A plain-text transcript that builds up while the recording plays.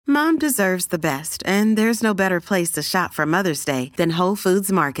Mom deserves the best, and there's no better place to shop for Mother's Day than Whole Foods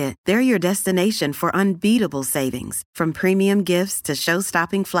Market. They're your destination for unbeatable savings, from premium gifts to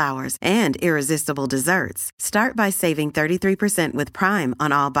show-stopping flowers and irresistible desserts. Start by saving 33% with Prime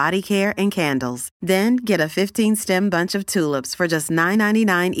on all body care and candles. Then get a 15-stem bunch of tulips for just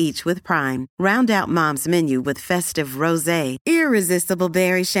 $9.99 each with Prime. Round out Mom's menu with festive rosé, irresistible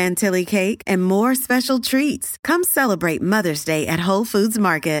berry chantilly cake, and more special treats. Come celebrate Mother's Day at Whole Foods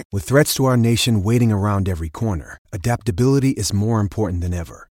Market. With threats to our nation waiting around every corner, adaptability is more important than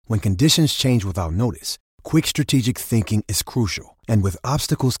ever. When conditions change without notice, quick strategic thinking is crucial. And with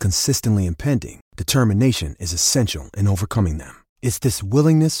obstacles consistently impending, determination is essential in overcoming them. It's this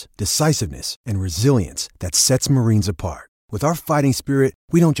willingness, decisiveness, and resilience that sets Marines apart. With our fighting spirit,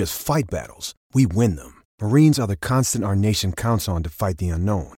 we don't just fight battles, we win them. Marines are the constant our nation counts on to fight the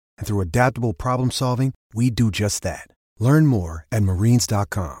unknown. And through adaptable problem solving, we do just that. Learn more at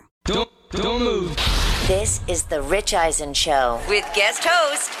marines.com. Don't move. This is the Rich Eisen Show with guest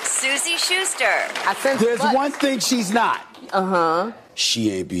host Susie Schuster. There's one thing she's not.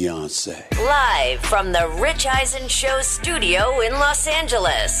 She ain't Beyonce. Live from the Rich Eisen Show studio in Los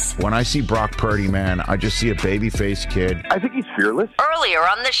Angeles. When I see Brock Purdy, man, I just see a baby-faced kid. I think he's fearless. Earlier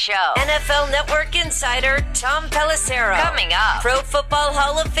on the show, NFL Network insider Tom Pelissero. Coming up, Pro Football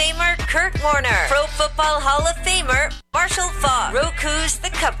Hall of Famer Kurt Warner. Pro Football Hall of Famer Marshall Falk. Roku's The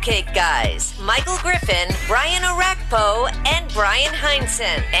Cupcake Guys. Michael Griffin, Bryan Orakpo, and Bryan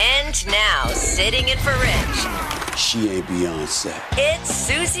Hynson. And now, sitting in for Rich, She ain't Beyonce. it's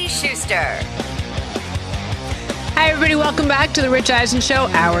Susie Schuster. Hi, everybody. Welcome back to the Rich Eisen Show.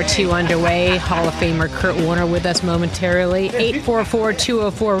 Hour 2 underway. Hall of Famer Kurt Warner with us momentarily.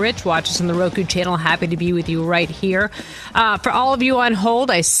 844-204-RICH. Watch us on the Roku channel. Happy to be with you right here. For all of you on hold,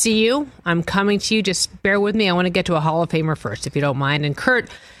 I see you. I'm coming to you. Just bear with me. I want to get to a Hall of Famer first, if you don't mind. And Kurt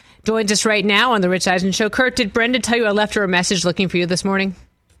joins us right now on the Rich Eisen Show. Kurt, did Brenda tell you I left her a message looking for you this morning?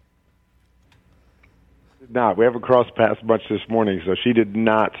 Not. We haven't crossed paths much this morning, so she did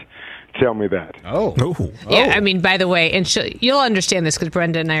not tell me that. Yeah, I mean, by the way, and you'll understand this because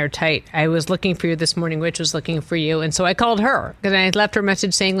Brenda and I are tight. I was looking for you this morning. Rich was looking for you. And so I called her because I left her a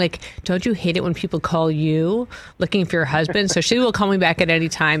message saying, like, don't you hate it when people call you looking for your husband? So she will call me back at any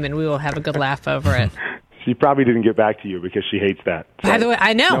time and we will have a good laugh over it. She probably didn't get back to you because she hates that. So, by the way,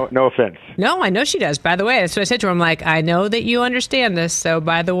 I know. No offense. No, I know she does. By the way, that's what I said to her. I'm like, I know that you understand this. So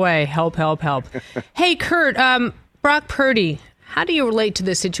by the way, help. Hey, Kurt, Brock Purdy, how do you relate to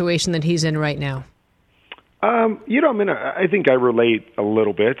the situation that he's in right now? I think I relate a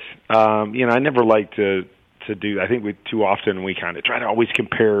little bit. I never like to do. I think too often we kind of try to always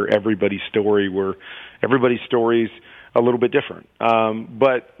compare everybody's story where everybody's story's a little bit different.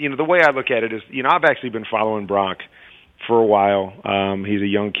 But the way I look at it is, I've actually been following Brock for a while. He's a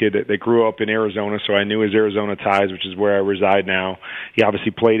young kid that grew up in Arizona, so I knew his Arizona ties, which is where I reside now. He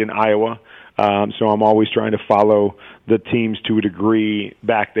obviously played in Iowa. So I'm always trying to follow the teams to a degree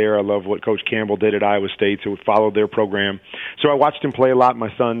back there. I love what Coach Campbell did at Iowa State, so we followed their program. So I watched him play a lot.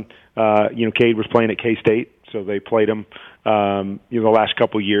 My son, Cade, was playing at K-State, so they played him, the last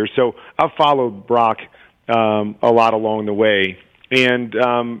couple of years. So I've followed Brock a lot along the way. And,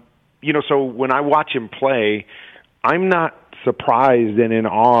 so when I watch him play, I'm not surprised and in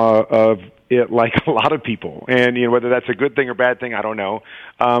awe of it like a lot of people. And, whether that's a good thing or bad thing, I don't know.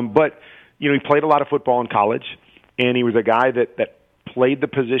 But he played a lot of football in college, and he was a guy that played the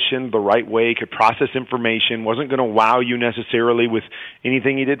position the right way, could process information, wasn't going to wow you necessarily with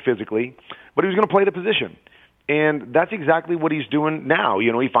anything he did physically, but he was going to play the position. And that's exactly what he's doing now.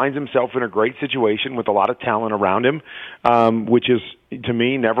 He finds himself in a great situation with a lot of talent around him, which is, to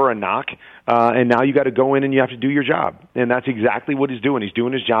me, never a knock. And now you got to go in and you have to do your job. And that's exactly what he's doing. He's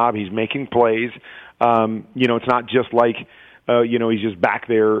doing his job. He's making plays. It's not just like, he's just back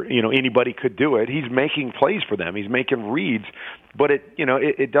there, anybody could do it. He's making plays for them. He's making reads, but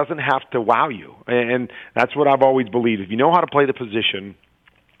it doesn't have to wow you. And that's what I've always believed. If you know how to play the position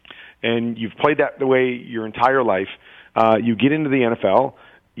and you've played that the way your entire life, you get into the NFL,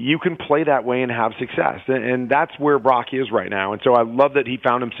 you can play that way and have success. And that's where Brock is right now. And so I love that he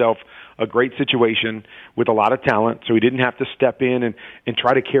found himself a great situation with a lot of talent, so he didn't have to step in and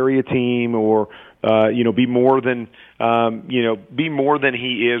try to carry a team or be more than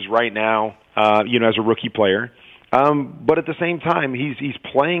he is right now, as a rookie player. But at the same time, he's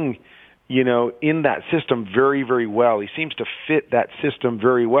playing, in that system very, very well. He seems to fit that system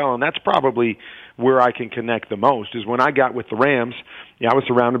very well, and that's probably where I can connect the most. Is when I got with the Rams, I was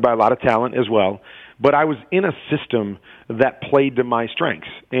surrounded by a lot of talent as well. but I was in a system that played to my strengths.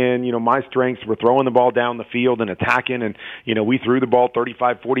 And, my strengths were throwing the ball down the field and attacking, and, we threw the ball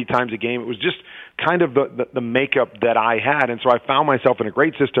 35, 40 times a game. It was just kind of the makeup that I had, and so I found myself in a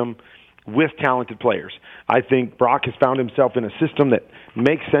great system with talented players. I think Brock has found himself in a system that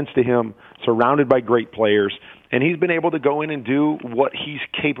makes sense to him, surrounded by great players, and he's been able to go in and do what he's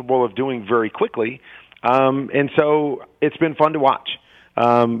capable of doing very quickly. And so it's been fun to watch.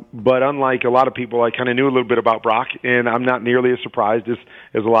 But unlike a lot of people, I kind of knew a little bit about Brock, and I'm not nearly as surprised as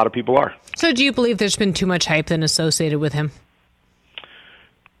a lot of people are. So do you believe there's been too much hype then associated with him?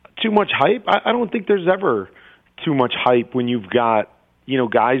 Too much hype? I don't think there's ever too much hype when you've got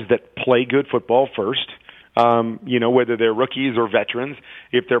guys that play good football first, whether they're rookies or veterans.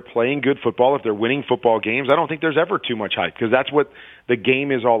 If they're playing good football, if they're winning football games, I don't think there's ever too much hype, because that's what the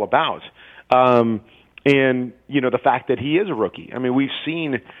game is all about. And, the fact that he is a rookie. I mean, we've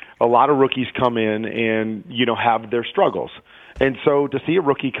seen a lot of rookies come in and, have their struggles. And so to see a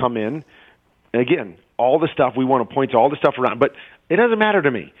rookie come in, again, all the stuff, we want to point to all the stuff around, but it doesn't matter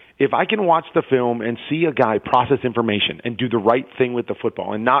to me. If I can watch the film and see a guy process information and do the right thing with the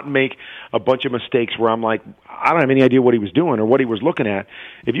football and not make a bunch of mistakes where I'm like, I don't have any idea what he was doing or what he was looking at.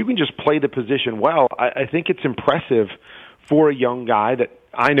 If you can just play the position well, I think it's impressive for a young guy that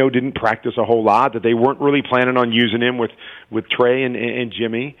I know didn't practice a whole lot, that they weren't really planning on using him with Trey and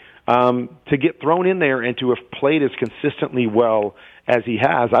Jimmy, to get thrown in there and to have played as consistently well as he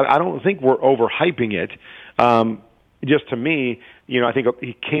has. I don't think we're overhyping it. Just to me, I think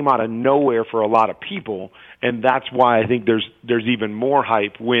he came out of nowhere for a lot of people, and that's why I think there's even more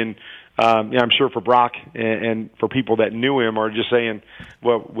hype when I'm sure for Brock and for people that knew him are just saying,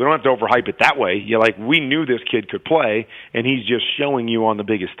 well, we don't have to overhype it that way. We knew this kid could play, and he's just showing you on the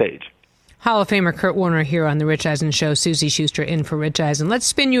biggest stage. Hall of Famer Kurt Warner here on The Rich Eisen Show. Susie Schuster in for Rich Eisen. Let's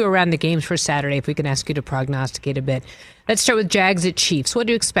spin you around the games for Saturday if we can ask you to prognosticate a bit. Let's start with Jags at Chiefs. What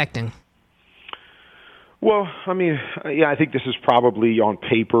are you expecting? Well, I mean, I think this is probably on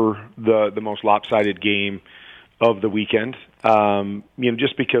paper the most lopsided game of the weekend.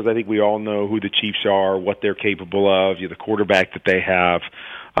 Just because I think we all know who the Chiefs are, what they're capable of, the quarterback that they have.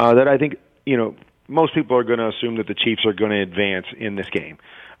 That I think most people are going to assume that the Chiefs are going to advance in this game.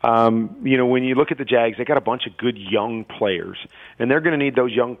 When you look at the Jags, they got a bunch of good young players, and they're going to need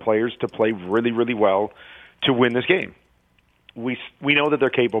those young players to play really, really well to win this game. We know that they're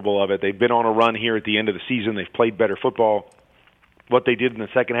capable of it. They've been on a run here at the end of the season. They've played better football. What they did in the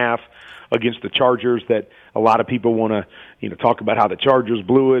second half against the Chargers, that a lot of people want to talk about how the Chargers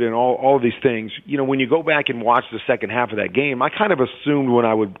blew it and all of these things. When you go back and watch the second half of that game, I kind of assumed when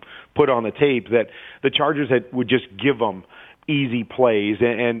I would put on the tape that the Chargers would just give them easy plays,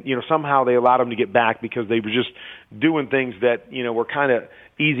 and somehow they allowed them to get back because they were just doing things that were kind of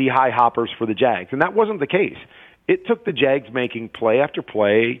easy high hoppers for the Jags, and that wasn't the case. It took the Jags making play after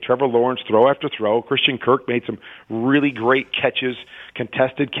play, Trevor Lawrence throw after throw. Christian Kirk made some really great catches,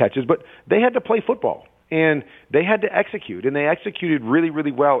 contested catches, but they had to play football, and they had to execute, and they executed really,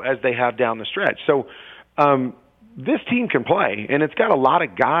 really well as they have down the stretch. So this team can play, and it's got a lot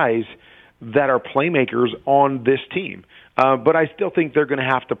of guys that are playmakers on this team. But I still think they're going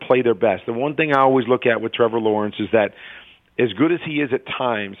to have to play their best. The one thing I always look at with Trevor Lawrence is that as good as he is at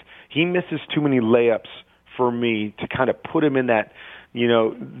times, he misses too many layups for me to kind of put him in that,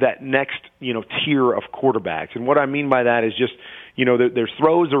 that next, tier of quarterbacks. And what I mean by that is just, there's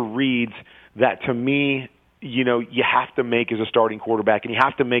throws or reads that to me, you have to make as a starting quarterback, and you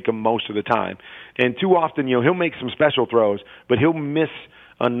have to make them most of the time. And too often, he'll make some special throws, but he'll miss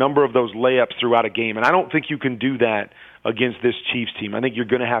a number of those layups throughout a game. And I don't think you can do that against this Chiefs team. I think you're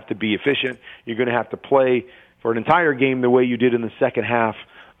going to have to be efficient. You're going to have to play for an entire game the way you did in the second half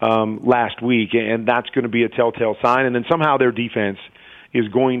last week, and that's going to be a telltale sign. And then somehow their defense is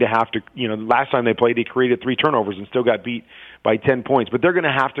going to have to, last time they played, they created 3 turnovers and still got beat by 10 points. But they're going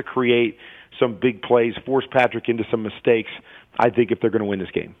to have to create some big plays, force Patrick into some mistakes, I think, if they're going to win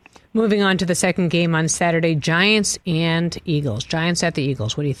this game. Moving on to the second game on Saturday, Giants and Eagles. Giants at the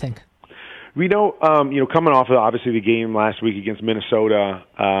Eagles. What do you think? We know, coming off of obviously the game last week against Minnesota,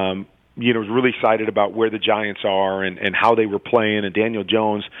 was really excited about where the Giants are and how they were playing, and Daniel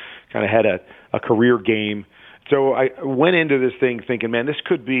Jones kind of had a career game. So I went into this thing thinking, man, this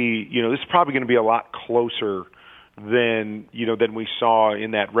could be, this is probably going to be a lot closer than we saw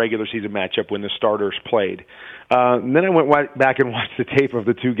in that regular season matchup when the starters played. And then I went back and watched the tape of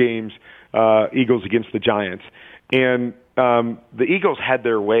the 2 games, Eagles against the Giants. And the Eagles had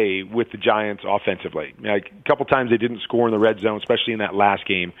their way with the Giants offensively. A couple times they didn't score in the red zone, especially in that last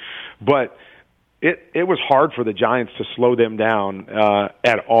game. But it was hard for the Giants to slow them down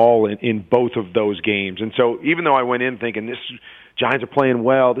at all in both of those games. And so even though I went in thinking this Giants are playing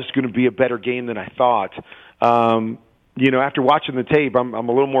well, this is going to be a better game than I thought, after watching the tape, I'm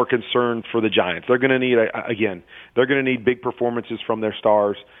a little more concerned for the Giants. They're going to need, they're going to need big performances from their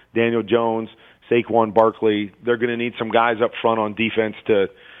stars, Daniel Jones, Saquon Barkley. They're going to need some guys up front on defense to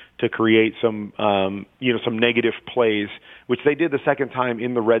create some negative plays, which they did the second time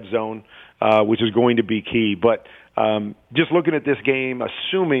in the red zone, which is going to be key. But just looking at this game,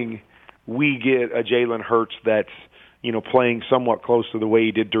 assuming we get a Jalen Hurts that's, playing somewhat close to the way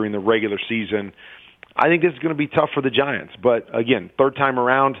he did during the regular season, I think this is going to be tough for the Giants. But, again, third time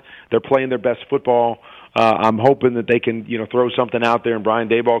around, they're playing their best football. I'm hoping that they can, throw something out there and Brian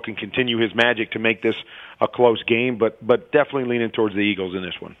Daboll can continue his magic to make this a close game, but definitely leaning towards the Eagles in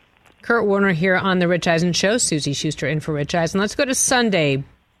this one. Kurt Warner here on the Rich Eisen Show. Susie Schuster in for Rich Eisen. Let's go to Sunday.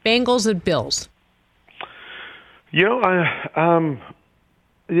 Bengals at Bills. This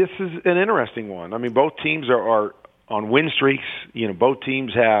is an interesting one. I mean, both teams are on win streaks. Both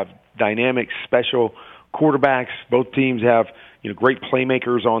teams have dynamic special quarterbacks. Both teams have great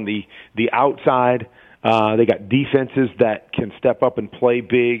playmakers on the outside. They got defenses that can step up and play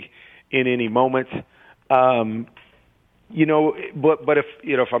big in any moment. But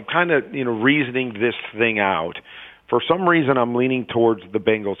if I'm kind of reasoning this thing out, for some reason I'm leaning towards the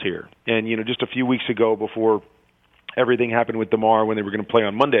Bengals here. And just a few weeks ago, before everything happened with DeMar when they were going to play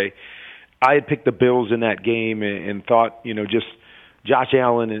on Monday, I had picked the Bills in that game and thought just Josh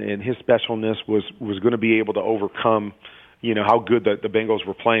Allen and his specialness was going to be able to overcome how good the Bengals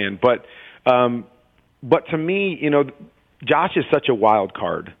were playing. But to me, Josh is such a wild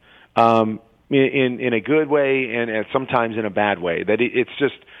card. In a good way and sometimes in a bad way. That it's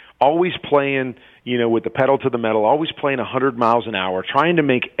just always playing, with the pedal to the metal, always playing 100 miles an hour, trying to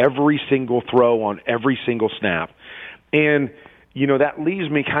make every single throw on every single snap. And, that leaves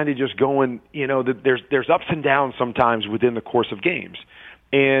me kind of just going, that there's ups and downs sometimes within the course of games.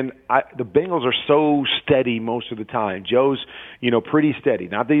 And the Bengals are so steady most of the time. Joe's, pretty steady.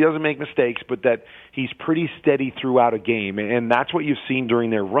 Not that he doesn't make mistakes, but that he's pretty steady throughout a game. And that's what you've seen during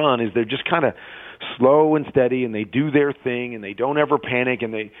their run is they're just kind of slow and steady, and they do their thing, and they don't ever panic.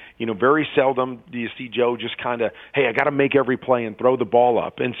 And they, very seldom do you see Joe just kind of, hey, I got to make every play and throw the ball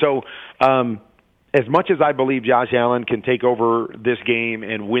up. And so as much as I believe Josh Allen can take over this game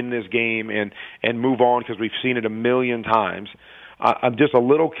and win this game and move on because we've seen it a million times, I'm just a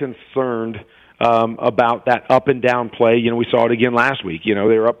little concerned about that up and down play. We saw it again last week. They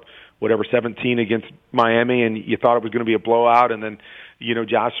were up, 17 against Miami, and you thought it was going to be a blowout, and then,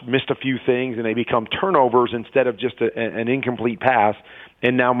 Josh missed a few things, and they become turnovers instead of just an incomplete pass,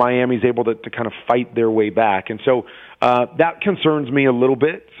 and now Miami's able to kind of fight their way back. And so that concerns me a little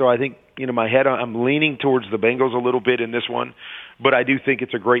bit. So I think, my head, I'm leaning towards the Bengals a little bit in this one, but I do think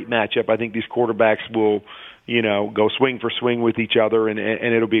it's a great matchup. I think these quarterbacks will go swing for swing with each other, and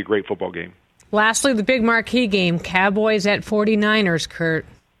it'll be a great football game. Lastly, the big marquee game, Cowboys at 49ers, Kurt.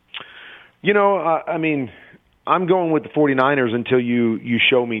 I'm going with the 49ers until you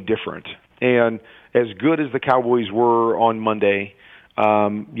show me different. And as good as the Cowboys were on Monday,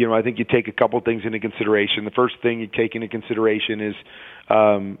 I think you take a couple things into consideration. The first thing you take into consideration is,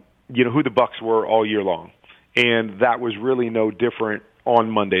 who the Bucs were all year long. And that was really no different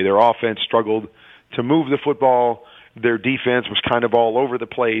on Monday. Their offense struggled to move the football. Their defense was kind of all over the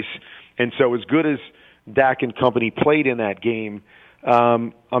place. And so as good as Dak and company played in that game,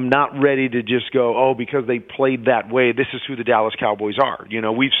 I'm not ready to just go, because they played that way, this is who the Dallas Cowboys are.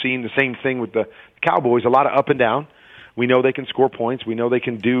 We've seen the same thing with the Cowboys, a lot of up and down. We know they can score points. We know they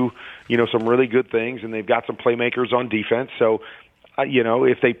can do, some really good things, and they've got some playmakers on defense. So,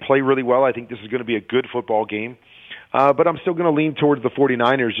 if they play really well, I think this is going to be a good football game. But I'm still going to lean towards the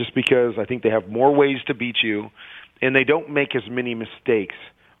 49ers just because I think they have more ways to beat you, and they don't make as many mistakes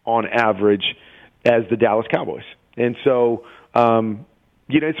on average as the Dallas Cowboys. And so,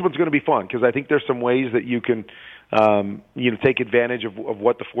 this one's going to be fun because I think there's some ways that you can, take advantage of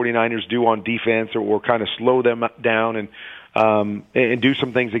what the 49ers do on defense or kind of slow them down and do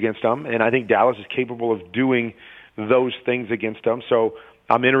some things against them. And I think Dallas is capable of doing those things against them. So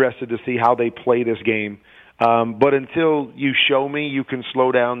I'm interested to see how they play this game. But until you show me you can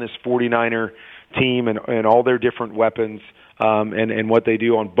slow down this 49er team and all their different weapons and what they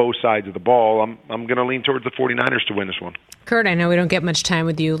do on both sides of the ball, I'm going to lean towards the 49ers to win this one. Kurt, I know we don't get much time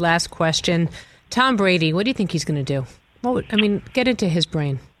with you. Last question. Tom Brady, what do you think he's going to do? Get into his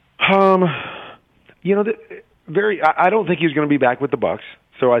brain. I don't think he's going to be back with the Bucs.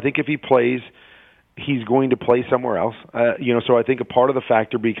 So I think if he plays, he's going to play somewhere else. So I think a part of the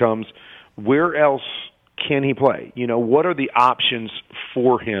factor becomes where else can he play? What are the options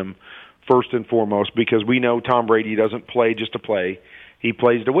for him first and foremost? Because we know Tom Brady doesn't play just to play. He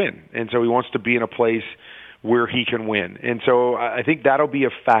plays to win. And so he wants to be in a place where he can win. And so I think that'll be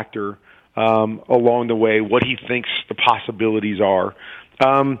a factor along the way, what he thinks the possibilities are.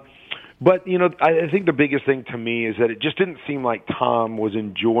 But, I think the biggest thing to me is that it just didn't seem like Tom was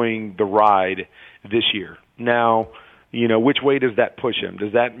enjoying the ride this year. Now, which way does that push him?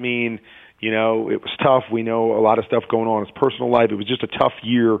 Does that mean, it was tough? We know a lot of stuff going on in his personal life. It was just a tough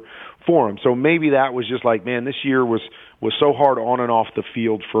year for him. So maybe that was just like, man, this year was so hard on and off the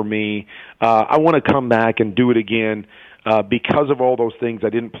field for me. I want to come back and do it again because of all those things I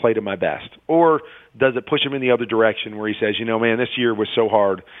didn't play to my best. Or does it push him in the other direction where he says, man, this year was so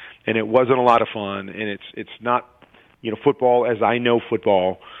hard and it wasn't a lot of fun and it's not, football as I know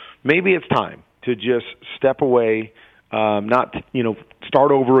football. Maybe it's time to just step away, not,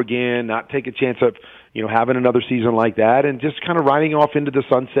 start over again, not take a chance of, having another season like that and just kind of riding off into the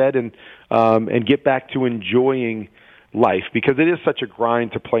sunset and get back to enjoying life, because it is such a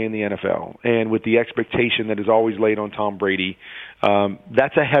grind to play in the NFL. And with the expectation that is always laid on Tom Brady,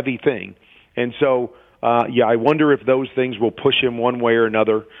 that's a heavy thing. And so, I wonder if those things will push him one way or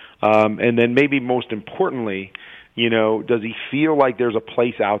another. And then maybe most importantly, does he feel like there's a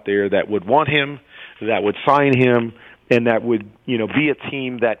place out there that would want him, that would sign him, and that would, be a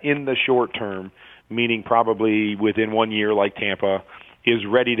team that in the short term, meaning probably within 1 year like Tampa, is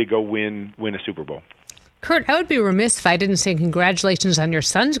ready to go win a Super Bowl. Kurt, I would be remiss if I didn't say congratulations on your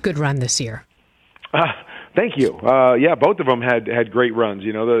son's good run this year. Thank you. Both of them had great runs.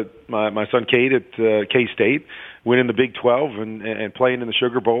 My son Cade at K-State winning the Big 12 and playing in the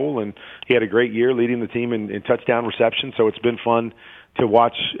Sugar Bowl, and he had a great year leading the team in touchdown reception. So it's been fun to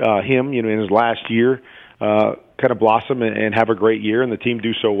watch him, in his last year, kind of blossom and have a great year, and the team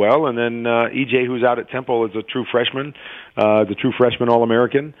do so well. And then EJ, who's out at Temple, is a true freshman, the true freshman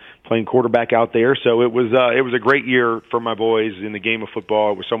All-American, playing quarterback out there. So it was a great year for my boys in the game of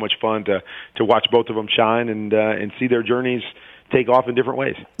football. It was so much fun to watch both of them shine and see their journeys take off in different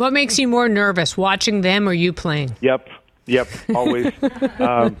ways. What makes you more nervous, watching them or you playing? Yep, always.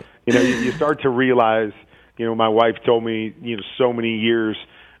 You start to realize, my wife told me, so many years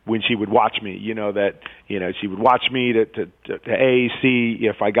when she would watch me, that, she would watch me to see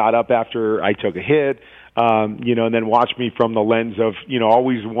if I got up after I took a hit, and then watch me from the lens of,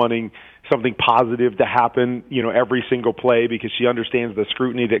 always wanting something positive to happen, every single play, because she understands the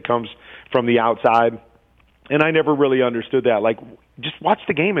scrutiny that comes from the outside. And I never really understood that. Like, just watch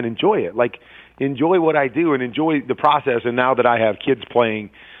the game and enjoy it. Like, enjoy what I do and enjoy the process. And now that I have kids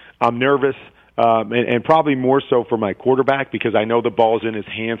playing, I'm nervous. And probably more so for my quarterback, because I know the ball's in his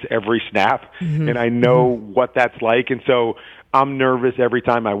hands every snap, and I know what that's like. And so I'm nervous every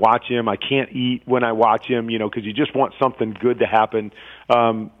time I watch him. I can't eat when I watch him, because you just want something good to happen.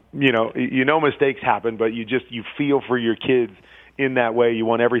 Mistakes happen, but you feel for your kids in that way. You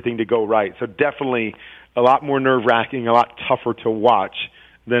want everything to go right. So definitely a lot more nerve-wracking, a lot tougher to watch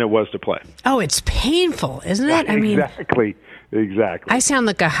than it was to play. Oh, it's painful, isn't it? Exactly. I sound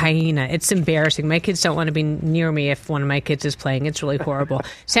like a hyena. It's embarrassing. My kids don't want to be near me if one of my kids is playing. It's really horrible.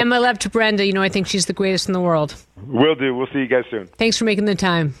 Send my love to Brenda. I think she's the greatest in the world. Will do. We'll see you guys soon. Thanks for making the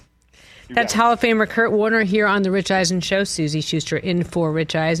time. That's Hall of Famer Kurt Warner here on The Rich Eisen Show. Susie Schuster in for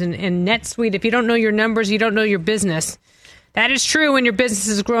Rich Eisen. And NetSuite, if you don't know your numbers, you don't know your business. That is true when your business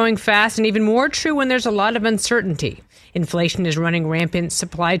is growing fast, and even more true when there's a lot of uncertainty. Inflation is running rampant,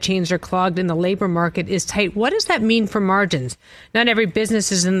 supply chains are clogged, and the labor market is tight. What does that mean for margins? Not every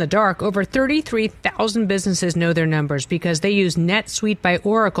business is in the dark. Over 33,000 businesses know their numbers because they use NetSuite by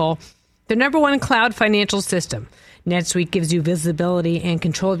Oracle, the #1 cloud financial system. NetSuite gives you visibility and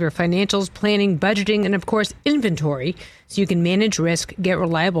control of your financials, planning, budgeting, and, of course, inventory, so you can manage risk, get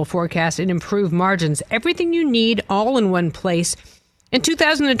reliable forecasts, and improve margins. Everything you need all in one place. In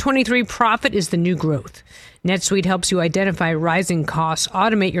 2023, profit is the new growth. NetSuite helps you identify rising costs,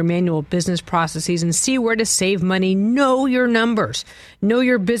 automate your manual business processes, and see where to save money. Know your numbers, know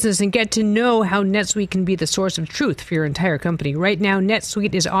your business, and get to know how NetSuite can be the source of truth for your entire company. Right now,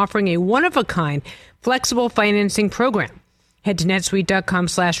 NetSuite is offering a one-of-a-kind flexible financing program. Head to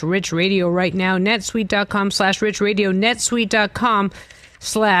netsuite.com/richradio right now. netsuite.com/richradio.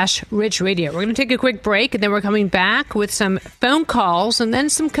 netsuite.com/richradio. We're going to take a quick break, and then we're coming back with some phone calls and then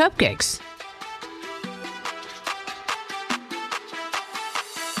some cupcakes.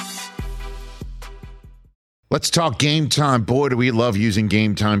 Let's talk Game Time. Boy, do we love using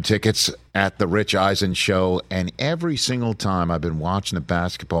Game Time tickets at the Rich Eisen Show. And every single time I've been watching the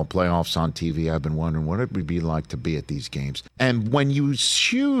basketball playoffs on TV, I've been wondering what it would be like to be at these games. And when you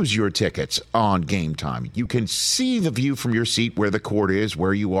choose your tickets on Game Time, you can see the view from your seat where the court is,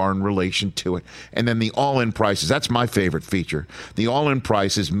 where you are in relation to it. And then the all-in prices. That's my favorite feature. The all-in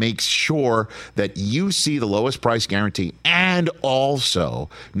prices makes sure that you see the lowest price guarantee and also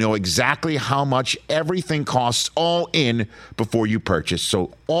know exactly how much everything costs all in before you purchase.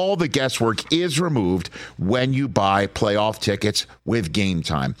 So all the guesswork is removed when you buy playoff tickets with Game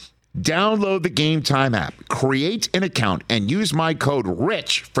Time. Download the Game Time app, create an account, and use my code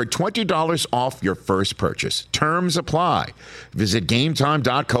RICH for $20 off your first purchase. Terms apply. Visit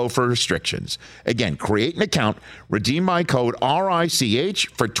GameTime.co for restrictions. Again, create an account, redeem my code RICH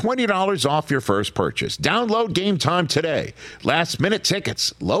for $20 off your first purchase. Download Game Time today. Last minute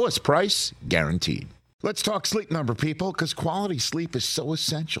tickets, lowest price guaranteed. Let's talk Sleep Number, people, because quality sleep is so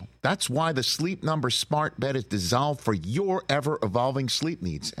essential. That's why the Sleep Number smart bed is designed for your ever-evolving sleep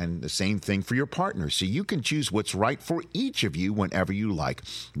needs, and the same thing for your partner, so you can choose what's right for each of you whenever you like.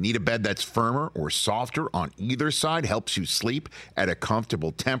 Need a bed that's firmer or softer on either side, helps you sleep at a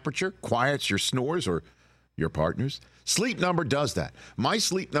comfortable temperature, quiets your snores or your partner's? Sleep Number does that. My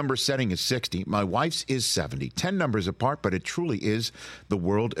Sleep Number setting is 60. My wife's is 70. 10 numbers apart, but it truly is the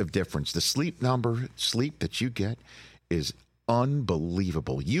world of difference. The Sleep Number sleep that you get is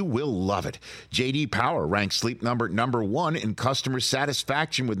unbelievable. You will love it. J.D. Power ranks Sleep Number number 1 in customer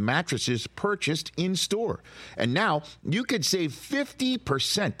satisfaction with mattresses purchased in store. And now you could save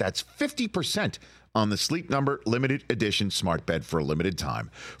 50%. That's 50% on the Sleep Number limited edition smart bed for a limited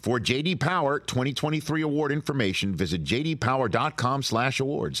time. For J.D. Power 2023 award information, visit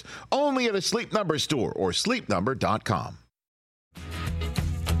jdpower.com/awards. Only at a Sleep Number store or sleepnumber.com.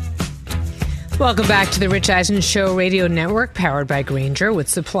 Welcome back to the Rich Eisen Show Radio Network, powered by Grainger. With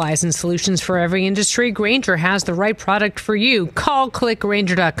supplies and solutions for every industry, Grainger has the right product for you. Call, click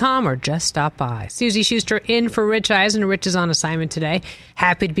Grainger.com, or just stop by. Susie Schuster in for Rich Eisen. Rich is on assignment today.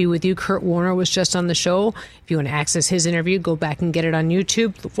 Happy to be with you. Kurt Warner was just on the show. If you want to access his interview, go back and get it on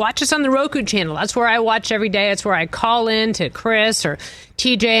YouTube. Watch us on the Roku channel. That's where I watch every day. That's where I call in to Chris or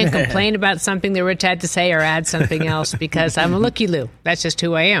TJ and complain about something that Rich had to say or add something else because I'm a looky-loo. That's just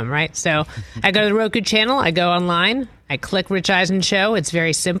who I am, right? So I go to the Roku channel. I go online. I click Rich Eisen Show. It's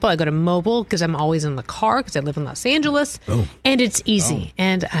very simple. I go to mobile because I'm always in the car because I live in Los Angeles. Oh. And it's easy.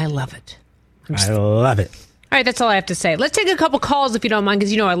 And I love it. I love it. All right, that's all I have to say. Let's take a couple calls if you don't mind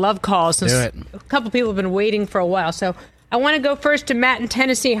because, you know, I love calls. Do it. A couple people have been waiting for a while. So I want to go first to Matt in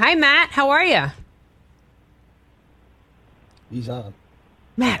Tennessee. Hi, Matt. How are you? He's on.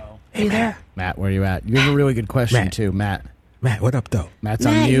 Matt, are you there? Matt, where are you at? You have a really good question, too, Matt. Matt, what up, though? Matt's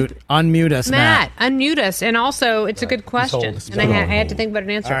on mute. Unmute us, Matt. Unmute us. And also, it's a good question. And I had to think about an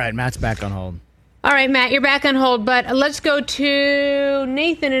answer. All right, Matt's back on hold. All right, Matt, you're back on hold. But let's go to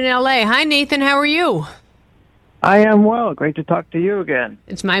Nathan in L.A. Hi, Nathan. How are you? I am well. Great to talk to you again.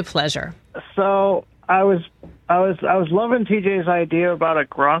 It's my pleasure. So I was loving TJ's idea about a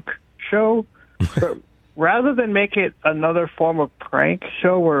Gronk show, but rather than make it another form of prank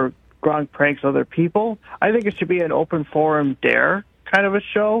show where Gronk pranks other people, I think it should be an open forum dare kind of a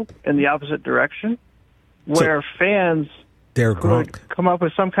show in the opposite direction, where fans dare could come up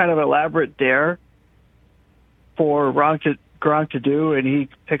with some kind of elaborate dare for Gronk to do, and he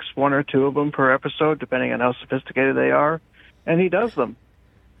picks one or two of them per episode, depending on how sophisticated they are, and he does them.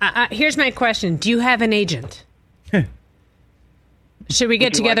 Here's my question. Do you have an agent? Should we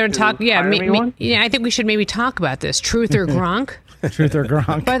get together and talk? Yeah, I think we should maybe talk about this. Truth or Gronk? Truth or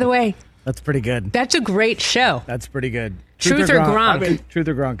Gronk. By the way, that's pretty good. That's a great show. That's pretty good. Truth or Gronk. I mean, Truth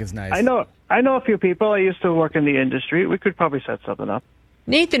or Gronk is nice. I know a few people. I used to work in the industry. We could probably set something up.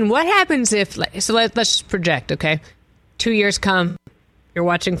 Nathan, what happens if? So let's just project. Okay, 2 years come. You're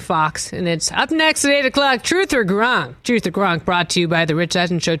watching Fox, and it's up next at 8 o'clock. Truth or Gronk? Truth or Gronk, brought to you by the Rich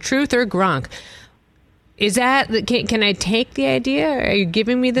Eisen Show. Truth or Gronk? Is that, can I take the idea? Are you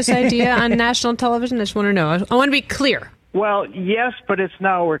giving me this idea on national television? I just want to know. I want to be clear. Well, yes, but it's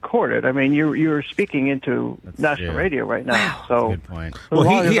now recorded. I mean, you're speaking into national radio right now. Wow. So good point. Well,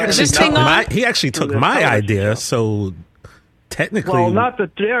 he actually took my idea, so technically... Well, not the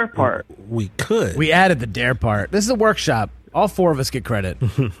dare part. We could. We added the dare part. This is a workshop. All four of us get credit.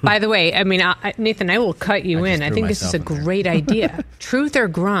 By the way, I mean, Nathan, I will cut you in. I think this is a great idea. Truth or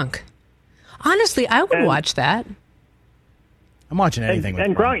Gronk? Honestly, I would watch that. I'm watching anything.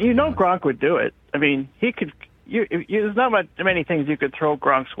 And Gronk, Gronk would do it. I mean, he could. There's not many things you could throw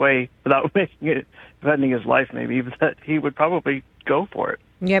Gronk's way without making it defending his life. Maybe, but he would probably go for it.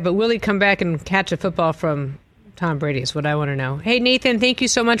 Yeah, but will he come back and catch a football from Tom Brady is what I want to know. Hey, Nathan, thank you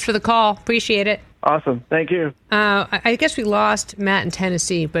so much for the call. Appreciate it. Awesome. Thank you. I guess we lost Matt in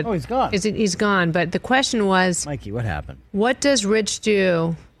Tennessee, but he's gone. He's gone. But the question was, Mikey, what happened? What does Rich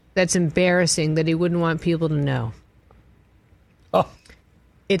do that's embarrassing that he wouldn't want people to know? Oh,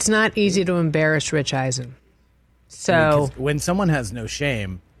 it's not easy to embarrass Rich Eisen. So when someone has no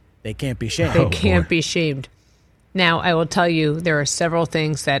shame, they can't be shamed. They can't be shamed. Now, I will tell you, there are several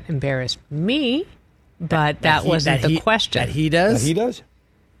things that embarrass me, but that wasn't the question. That he does? That he does?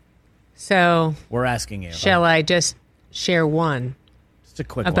 So we're asking you. Shall I just share one? Just a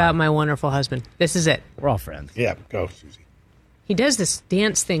quick about one. my wonderful husband. This is it. We're all friends. Yeah, go, Susie. He does this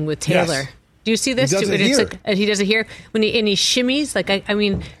dance thing with Taylor. Yes. Do you see this? He does it here. He does it here when he shimmies. Like I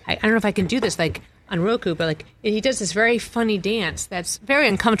don't know if I can do this like on Roku, but like he does this very funny dance that's very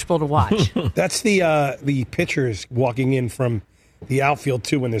uncomfortable to watch. That's the pitchers walking in from the outfield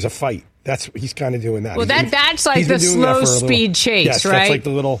too when there's a fight. He's kind of doing that. Well, that's like the slow speed chase, yes, right? That's like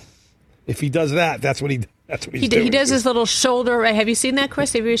the little. If he does that, that's what he's doing. He does his little shoulder. Have you seen that,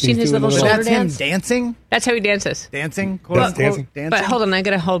 Chris? Have you seen his little shoulder dance? Him dancing? That's how he dances. Dancing? That's dancing. But hold on, I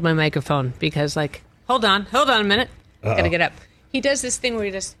gotta hold my microphone because hold on a minute. Gotta get up. He does this thing where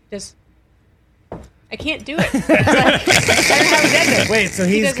he just. I can't do it. I don't know how he does it. Wait, so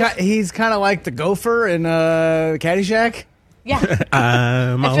he's kind of like the gopher in Caddyshack? Yeah.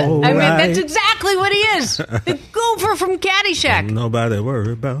 That's exactly what he is. The gopher from Caddyshack. Nobody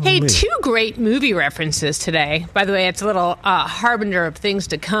worry about Hey, me. 2 great movie references today. By the way, it's a little harbinger of things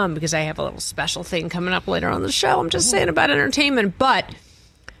to come because I have a little special thing coming up later on the show. I'm just saying about entertainment. But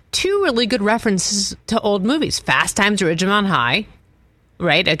 2 really good references to old movies. Fast Times at Ridgemont High.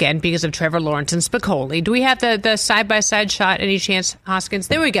 Right, again, because of Trevor Lawrence and Spicoli. Do we have the side-by-side shot, any chance, Hoskins?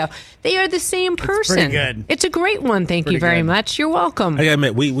 There we go. They are the same person. It's pretty good. It's a great one. Thank you very much. You're welcome. I gotta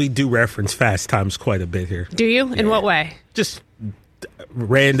admit, we do reference Fast Times quite a bit here. Do you? In what way? Just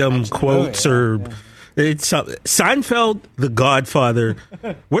random quotes or... It's Seinfeld, The Godfather.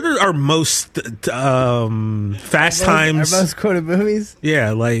 What are our most Fast Times? Our most quoted movies?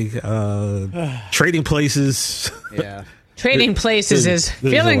 Yeah, like Trading Places. Yeah. Trading Places is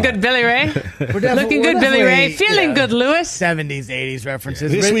feeling good, Billy Ray. Looking good, Billy Ray. Feeling good, Lewis. 70s, 80s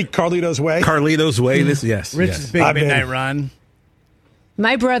references. This week, Carlito's Way. Carlito's Way. Yes. Rich's Big Midnight Run.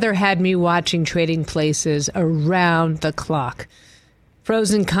 My brother had me watching Trading Places around the clock.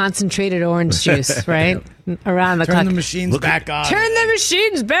 Frozen concentrated orange juice, right? Around the clock. Turn the machines back on. Turn the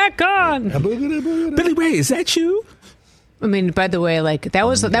machines back on. Billy Ray, is that you? I mean, by the way, that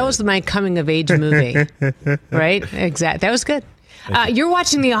was my coming of age movie, right? Exactly. That was good. You're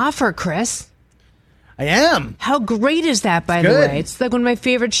watching The Offer, Chris. I am. How great is that, by the way? It's like one of my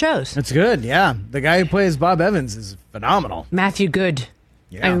favorite shows. It's good, yeah. The guy who plays Bob Evans is phenomenal. Matthew Good.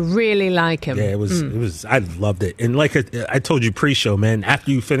 Yeah. I really like him. Yeah, it was. I loved it. And like I told you pre-show, man, after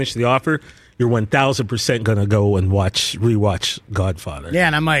you finish The Offer, you're 1,000% going to go and rewatch Godfather. Yeah,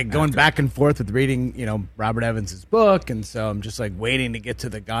 and I'm like going back and forth with reading, Robert Evans' book, and so I'm just like waiting to get to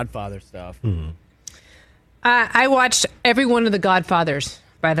the Godfather stuff. Mm-hmm. I watched every one of the Godfathers,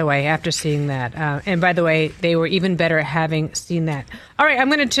 by the way, after seeing that. And by the way, they were even better having seen that. All right, I'm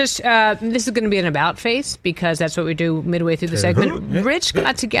going to just, this is going to be an about face because that's what we do midway through the segment. Rich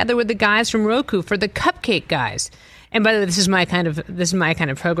got together with the guys from Roku for the Cupcake Guys. And by the way, this is my kind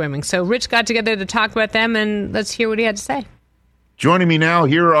of programming. So Rich got together to talk about them, and let's hear what he had to say. Joining me now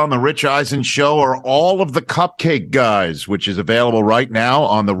here on the Rich Eisen Show are all of the Cupcake Guys, which is available right now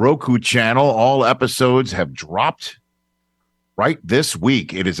on the Roku channel. All episodes have dropped right this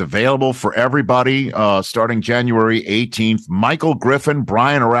week. It is available for everybody starting January 18th. Michael Griffin,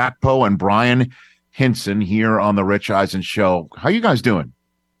 Bryan Orakpo, and Bryan Hynson here on the Rich Eisen Show. How you guys doing?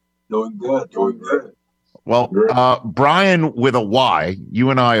 Doing good. Well, Bryan with a Y,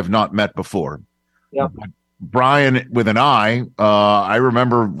 you and I have not met before. Yeah. Bryan with an I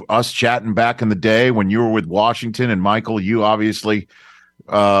remember us chatting back in the day when you were with Washington, and Michael, you obviously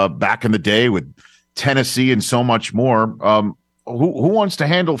back in the day with Tennessee and so much more. Who wants to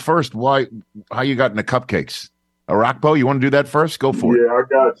handle first how you got into cupcakes? Orakpo, you want to do that first? Go for it. Yeah, I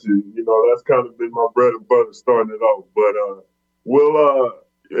got you. That's kind of been my bread and butter starting it off. But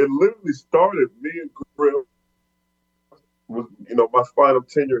it literally started, me and Griff was, my final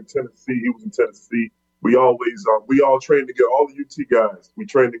tenure in Tennessee. He was in Tennessee. We all trained together, all the UT guys. We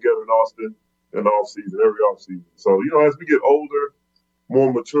trained together in Austin in the off-season, every off-season. So, as we get older,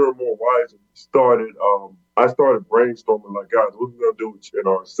 more mature, more wise, I started brainstorming like, guys, what are we going to do in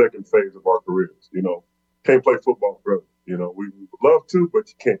our second phase of our careers? Can't play football forever. We would love to, but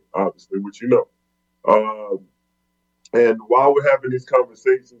you can't, obviously, which And while we're having these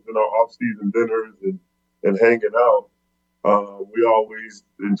conversations in our off-season dinners and hanging out, we always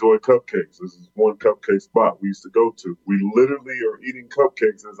enjoy cupcakes. This is one cupcake spot we used to go to. We literally are eating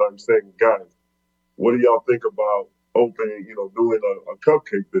cupcakes as I'm saying, guys, what do y'all think about opening, doing a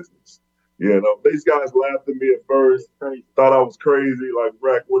cupcake business? These guys laughed at me at first, thought I was crazy, like,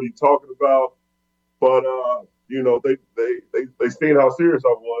 Rack, what are you talking about? But, they seen how serious I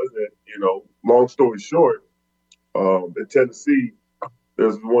was. And, long story short, in Tennessee,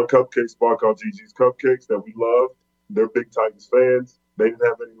 there's one cupcake spot called Gigi's Cupcakes that we love. They're big Titans fans. They didn't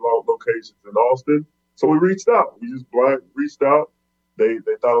have any locations in Austin. So we reached out. We just blind reached out. They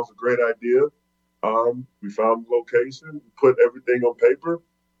thought it was a great idea. We found the location, put everything on paper,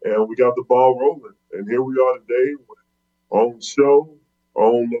 and we got the ball rolling. And here we are today with our own show, our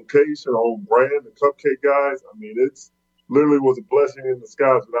own location, our own brand, the Cupcake Guys. I mean, it's literally was a blessing in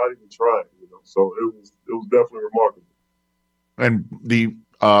disguise without even trying, So it was definitely remarkable. And the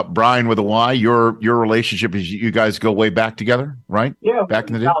Bryan with a Y, your relationship is you guys go way back together, right? Yeah, back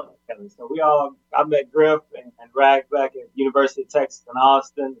in the day. Together. So I met Griff and Rag back at University of Texas in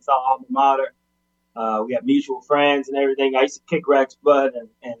Austin. It's our alma mater. We have mutual friends and everything. I used to kick Rag's butt and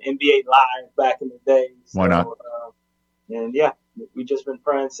NBA Live back in the day. Why not? And yeah, we just been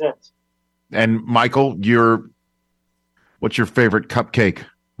friends since. And Michael, what's your favorite cupcake?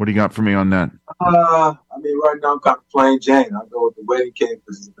 What do you got for me on that? Right now I'm kind of plain Jane. I go with the wedding cake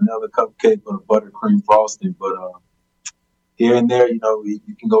because it's vanilla cupcake with a buttercream frosting. But here and there, you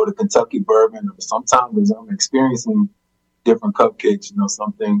can go to Kentucky bourbon. Or sometimes I'm experiencing different cupcakes.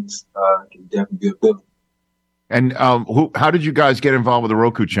 Some things can definitely be appealing. And how did you guys get involved with the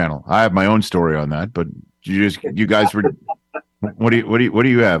Roku channel? I have my own story on that, but you guys were. What do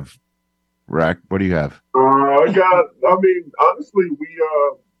you have, Rack? What do you have? Honestly,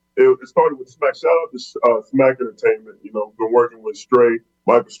 it started with Smack. Shout out to Smack Entertainment. We've been working with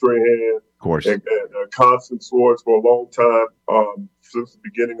Michael Strahan, of course, and Constant Swords for a long time, since the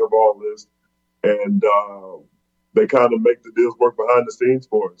beginning of all this. And they kind of make the deals work behind the scenes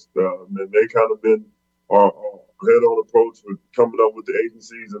for us. And they kind of been our head-on approach with coming up with the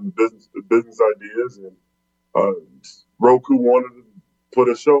agencies and the business ideas. And Roku wanted to put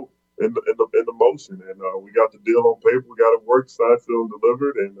a show in the motion, and we got the deal on paper. We got it worked, signed, sealed, and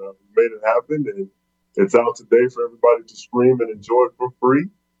delivered, and we made it happen. And it's out today for everybody to stream and enjoy for free,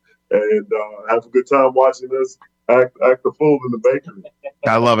 and have a good time watching us act the fool in the bakery.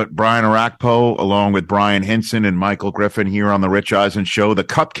 I love it. Bryan Orakpo, along with Bryan Hynson and Michael Griffin here on the Rich Eisen Show. The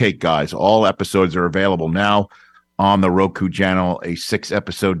Cupcake Guys. All episodes are available now on the Roku channel. A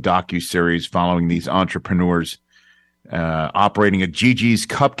 6-episode docuseries following these entrepreneurs operating a Gigi's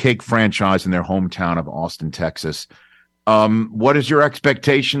Cupcake franchise in their hometown of Austin, Texas. What is your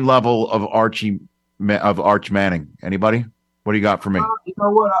expectation level of Arch Manning? Anybody? What do you got for me? You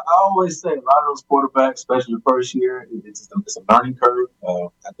know what? I always say a lot of those quarterbacks, especially the first year, it's a learning curve.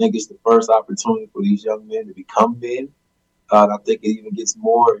 I think it's the first opportunity for these young men to become men. I think it even gets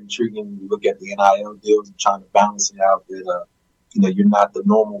more intriguing when you look at the NIL deals and trying to balance it out that, you're not the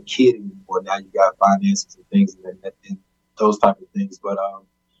normal kid anymore. Now you got finances and things and those type of things. But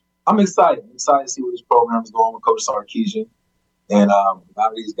I'm excited. I'm excited to see where this program is going with Coach Sarkisian. And a lot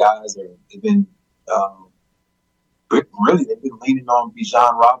of these guys they've been leaning on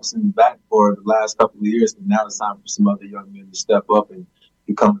Bijan Robinson back for the last couple of years. And now it's time for some other young men to step up and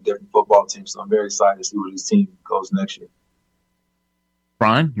become a different football team. So I'm very excited to see where this team goes next year.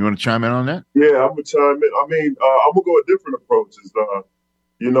 Bryan, you want to chime in on that? Yeah, I'm going to chime in. I'm going to go a different approach.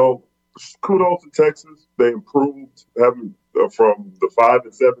 Kudos to Texas. They improved having from the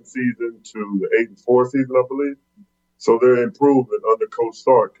 5-7 season to the 8-4 season, I believe. So they're improving under Coach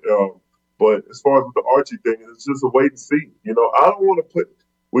Sark. But as far as with the Archie thing, it's just a wait and see. I don't want to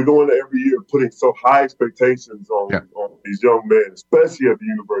we go into every year putting so high expectations on these young men, especially at the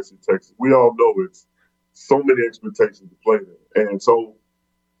University of Texas. We all know it's so many expectations to play there. And so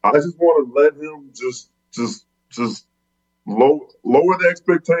I just want to let him just lower the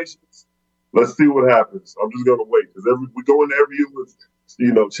expectations. Let's see what happens. I'm just going to wait because we go into every year with,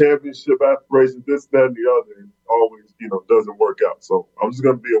 championship aspirations, this, that, and the other, and always, doesn't work out. So I'm just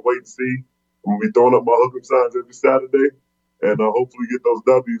going to be a wait and see. I'm going to be throwing up my hook signs every Saturday, and hopefully get those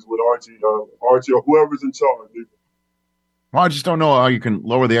W's with Archie or whoever's in charge. Well, I just don't know how you can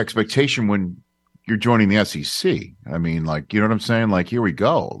lower the expectation when you're joining the SEC. I mean, you know what I'm saying? Here we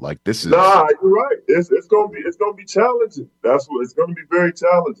go. This is you're right. It's gonna be challenging. That's what it's gonna be, very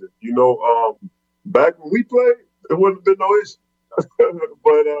challenging. Back when we played, it wouldn't have been no issue. But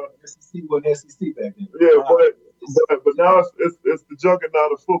SEC wasn't SEC back then. Yeah, but now it's the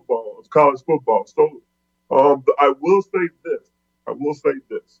juggernaut of football, of college football. So I will say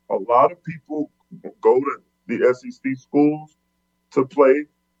this. A lot of people go to the SEC schools to play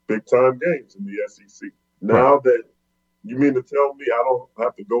big-time games in the SEC. Now that you mean to tell me I don't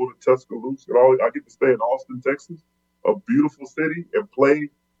have to go to Tuscaloosa and all, I get to stay in Austin, Texas, a beautiful city, and play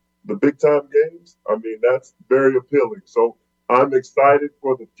the big-time games? I mean, that's very appealing. So I'm excited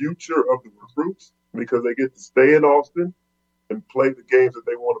for the future of the recruits because they get to stay in Austin and play the games that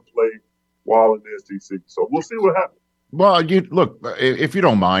they want to play while in the SEC. So we'll see what happens. Well, look, if you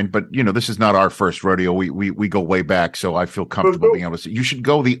don't mind, but this is not our first rodeo. We go way back, so I feel comfortable being able to say you should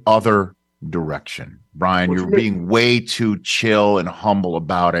go the other direction. Bryan, you're being way too chill and humble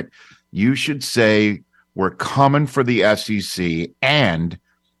about it. You should say we're coming for the SEC and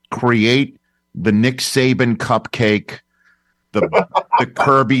create the Nick Saban cupcake, the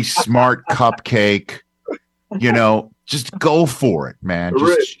Kirby Smart cupcake. Just go for it, man.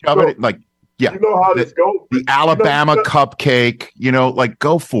 Just shove it like. Yeah, you know how this goes. The Alabama cupcake,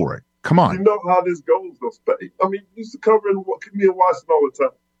 go for it. Come on. You know how this goes, though. I mean, you used to cover me in Washington all the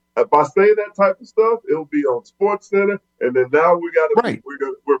time. If I say that type of stuff, it'll be on Sports Center, and then now we're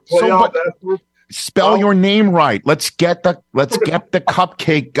playoff after. Spell your name right. Let's get the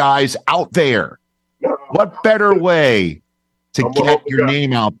cupcake guys out there. What better way to get your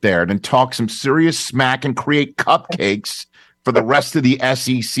name out there than talk some serious smack and create cupcakes for the rest of the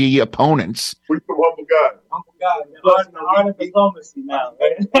SEC opponents? We some humble guys. Humble guys. Art of diplomacy now.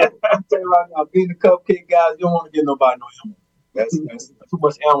 I'm telling you right now, being the cupcake guys, you don't want to get nobody no ammo. That's too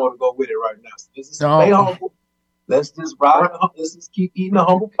much ammo to go with it right now. So let's just stay humble. Let's just ride. Let's just keep eating the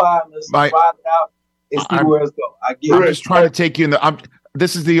humble pie. Let's just ride it out and see where it's going. I'm just trying to take you in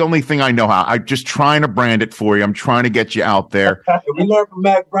this is the only thing I know how. I'm just trying to brand it for you. I'm trying to get you out there. We learned from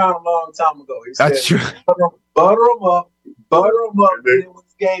Mac Brown a long time ago. He That's said, true. Butter them up. Then when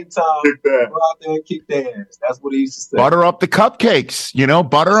it's game time, go out there and kick their ass. That's what he used to say. Butter up the cupcakes.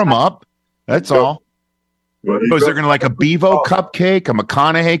 Butter them up. That's all. Is there going to like a Bevo cupcake, a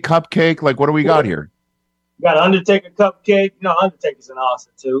McConaughey cupcake? Like, what do we got here? We got an Undertaker cupcake. Undertaker's in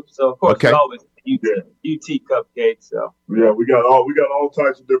Austin too. So of course, it's always UT cupcake. So yeah, we got all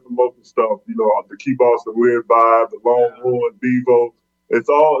types of different local stuff. The Keep Austin Weird Vibe, the Longhorn, Bevo. It's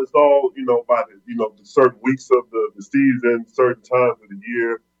all by the certain weeks of the season, certain times of the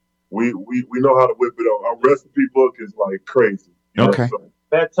year. We know how to whip it up. Our recipe book is like crazy. Okay.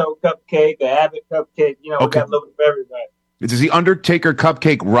 Beto cupcake, the Abbott cupcake. We got a little bit of everybody. Does the Undertaker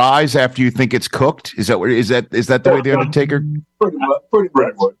cupcake rise after you think it's cooked? Is that the way the Undertaker? Pretty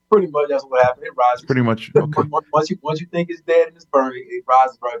much that's what happened. It rises. Pretty much. Okay. Once you think it's dead and it's burning, it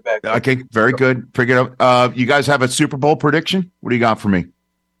rises right back. Okay, very good. Figure it out. You guys have a Super Bowl prediction? What do you got for me?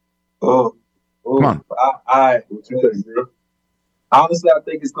 Come on. Honestly, I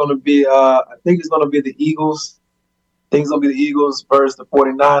think it's going to be. The Eagles. I think it's going to be the Eagles versus the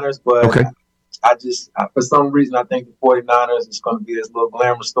 49ers, but for some reason, I think the 49ers is going to be this little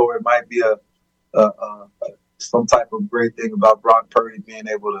glamour story. It might be some type of great thing about Brock Purdy being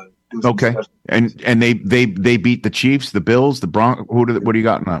able to do something special. And they beat the Chiefs, the Bills, the Broncos. What do you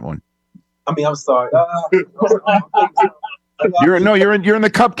got in that one? I mean, I'm sorry. You're in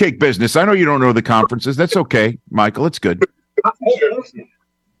the cupcake business. I know you don't know the conferences. That's okay, Michael. It's good. I don't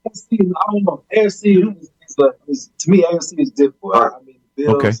know. AFC is to me. AFC is difficult. I mean,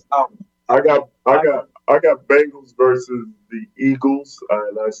 Bills. Okay. I got Bengals versus the Eagles,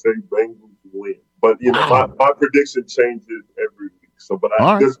 and I say Bengals win. But my prediction changes every week. So, but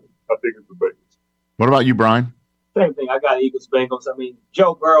I think it's the Bengals. What about you, Bryan? Same thing. I got Eagles, Bengals. I mean,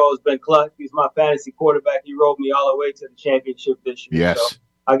 Joe Burrow has been clutch. He's my fantasy quarterback. He rolled me all the way to the championship this year. Yes. So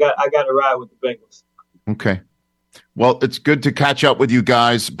I got to ride with the Bengals. Okay. Well, it's good to catch up with you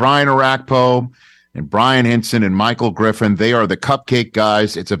guys. Bryan Orakpo and Bryan Hynson and Michael Griffin. They are the Cupcake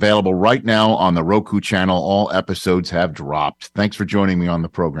Guys. It's available right now on the Roku channel. All episodes have dropped. Thanks for joining me on the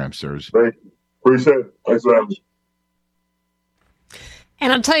program, sirs. Thank you. Appreciate it. Thanks for having me.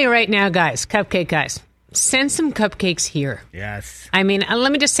 And I'll tell you right now, guys, Cupcake Guys, send some cupcakes here. Yes. I mean,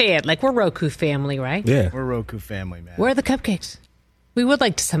 let me just say it. Like, we're Roku family, right? Yeah. We're Roku family, man. Where are the cupcakes? We would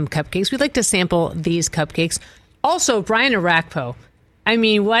like some cupcakes. We'd like to sample these cupcakes. Also, Bryan Orakpo. I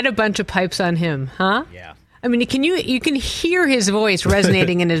mean, what a bunch of pipes on him, huh? Yeah. I mean, you can hear his voice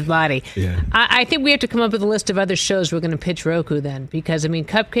resonating in his body. Yeah. I think we have to come up with a list of other shows we're going to pitch Roku then, because I mean,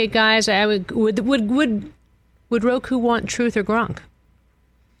 Cupcake Guys. Would Roku want Truth or Gronk?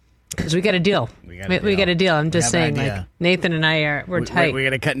 Because we got a deal. We got a deal. I'm just saying, like Nathan and I we're tight. We're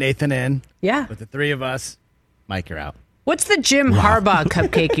gonna cut Nathan in. Yeah. With the three of us, Mike, you're out. What's the Jim Harbaugh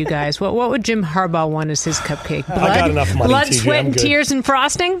cupcake, you guys? What would Jim Harbaugh want as his cupcake? I got enough money, blood, TJ, sweat, I'm and good. tears and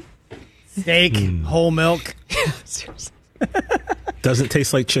frosting? Steak, whole milk. Seriously. Doesn't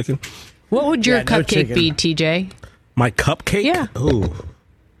taste like chicken. What would your cupcake be, TJ? My cupcake? Yeah. Oh,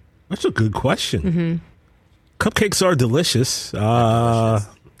 that's a good question. Mm-hmm. Cupcakes are delicious. I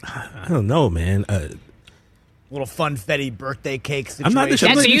don't know, man. Little funfetti birthday cake situation. I'm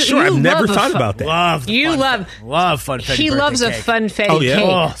not even sure. I've never thought about that. Love funfetti He loves a funfetti cake.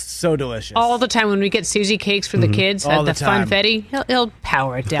 Oh, so delicious. All the time when we get Susie cakes for the kids, All the the time. funfetti, he'll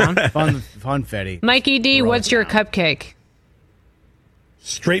power it down. Funfetti. Mikey D, what's your cupcake?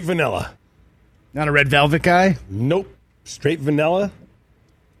 Straight vanilla. Not a red velvet guy? Nope. Straight vanilla.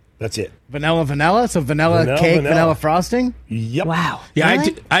 That's it. Vanilla? So vanilla cake, vanilla frosting? Yep. Wow. Yeah,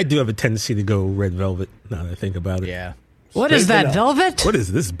 Really? I do have a tendency to go red velvet now that I think about it. Yeah. What is that, velvet? What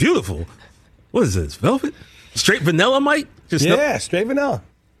is this? Beautiful. What is this, velvet? Straight vanilla, Mike? Straight vanilla.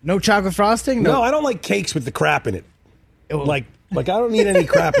 No chocolate frosting? No, I don't like cakes with the crap in it. Like I don't need any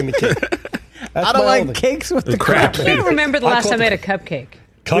crap in the cake. I don't like cakes with the crap in it. I can't remember the last time I had a cupcake.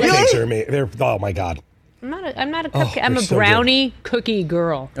 Cupcakes are amazing. Oh, my God. I'm not a cupcake. I'm a brownie cookie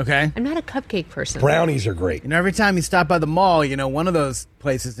girl. Okay. I'm not a cupcake person. Brownies are great. You know, every time you stop by the mall, one of those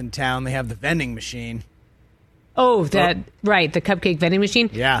places in town, they have the vending machine. Oh, right, the cupcake vending machine.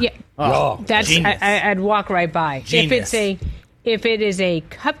 Yeah. Oh, that's genius. I'd walk right by. Genius. If it is a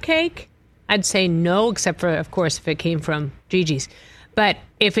cupcake, I'd say no, except for, of course, if it came from Gigi's. But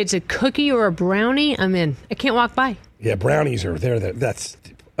if it's a cookie or a brownie, I'm in. I can't walk by. Yeah, brownies are there. That's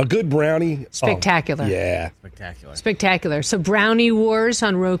a good brownie. Spectacular. Yeah. Spectacular. So Brownie Wars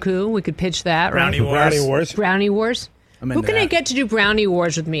on Roku. We could pitch that, right? Brownie Wars. Who can I get to do Brownie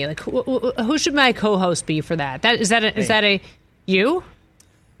Wars with me? Like, who should my co-host be for that? Is that a you?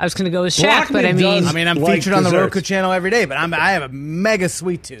 I was going to go with Shaq, but I'm featured on the Roku channel every day, but I have a mega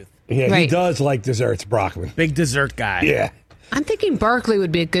sweet tooth. Yeah, Right. he does like desserts, Brockman. Big dessert guy. Yeah. I'm thinking Barkley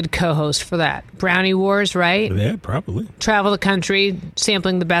would be a good co-host for that. Brownie Wars, right? Yeah, probably. Travel the country,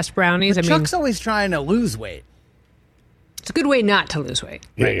 sampling the best brownies. But Chuck's always trying to lose weight. It's a good way not to lose weight.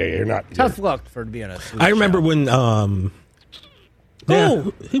 Yeah, you're not. Tough luck for to be on a food I remember show. when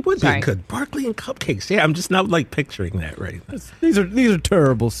he would be good. Barkley and cupcakes. Yeah, I'm just not picturing that right now. These are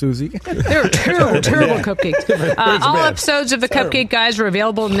terrible, Susie. They're terrible cupcakes. All episodes of the Cupcake Guys are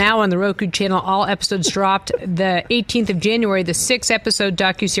available now on the Roku channel. All episodes dropped the 18th of January. The 6-episode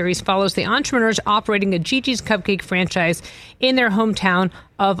docuseries follows the entrepreneurs operating a Gigi's Cupcake franchise in their hometown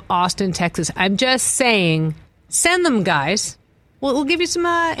of Austin, Texas. I'm just saying, send them, guys. We'll give you some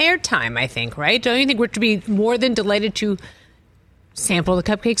airtime, I think, right? Don't you think we're to be more than delighted to sample the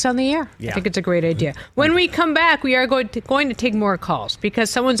cupcakes on the air? Yeah. I think it's a great idea. When we come back, we are going to take more calls because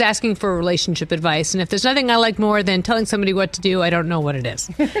someone's asking for relationship advice. And if there's nothing I like more than telling somebody what to do, I don't know what it is.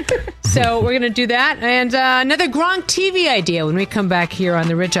 So we're going to do that. And another Gronk TV idea when we come back here on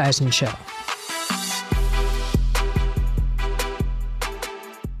The Rich Eisen Show.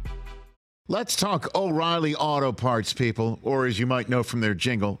 Let's talk O'Reilly Auto Parts, people, or as you might know from their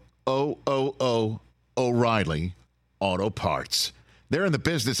jingle, O'Reilly Auto Parts. They're in the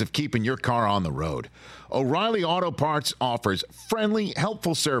business of keeping your car on the road. O'Reilly Auto Parts offers friendly,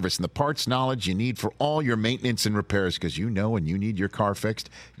 helpful service and the parts knowledge you need for all your maintenance and repairs, because when you need your car fixed,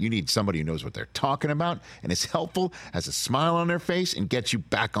 you need somebody who knows what they're talking about and is helpful, has a smile on their face, and gets you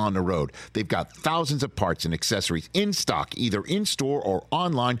back on the road. They've got thousands of parts and accessories in stock, either in-store or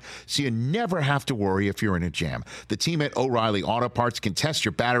online, so you never have to worry if you're in a jam. The team at O'Reilly Auto Parts can test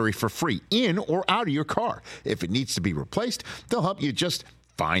your battery for free in or out of your car. If it needs to be replaced, they'll help you just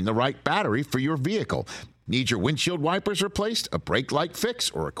find the right battery for your vehicle. Need your windshield wipers replaced, a brake light fix,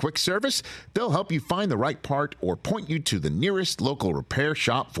 or a quick service? They'll help you find the right part or point you to the nearest local repair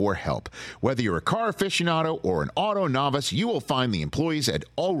shop for help. Whether you're a car aficionado or an auto novice, you will find the employees at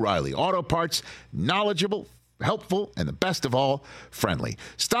O'Reilly Auto Parts knowledgeable, helpful, and the best of all, friendly.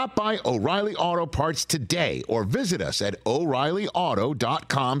 Stop by O'Reilly Auto Parts today or visit us at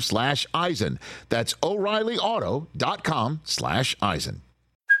O'ReillyAuto.com/Eisen. That's O'ReillyAuto.com/Eisen.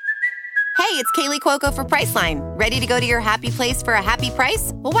 Hey, it's Kaylee Cuoco for Priceline. Ready to go to your happy place for a happy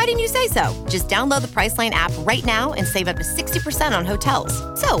price? Well, why didn't you say so? Just download the Priceline app right now and save up to 60% on hotels.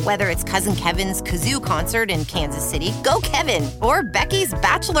 So whether it's Cousin Kevin's Kazoo Concert in Kansas City, go Kevin, or Becky's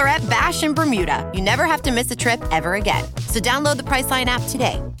Bachelorette Bash in Bermuda, you never have to miss a trip ever again. So download the Priceline app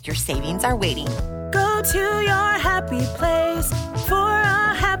today. Your savings are waiting. Go to your happy place for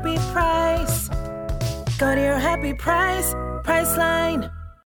a happy price. Go to your happy price, Priceline.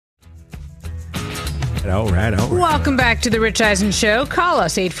 All right. Welcome back to the Rich Eisen Show. Call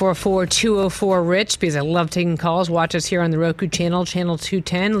us 844-204-RICH because I love taking calls. Watch us here on the Roku channel, channel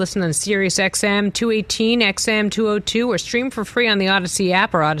 210. Listen on Sirius XM 218, XM 202, or stream for free on the Odyssey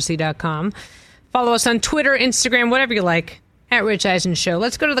app or Odyssey.com. Follow us on Twitter, Instagram, whatever you like, at Rich Eisen Show.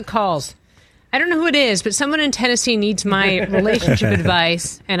 Let's go to the calls. I don't know who it is, but someone in Tennessee needs my relationship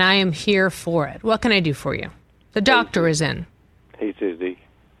advice, and I am here for it. What can I do for you? The doctor is in. Hey, Susie.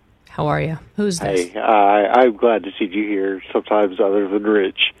 How are you? Who's this? Hey, I'm glad to see you here sometimes other than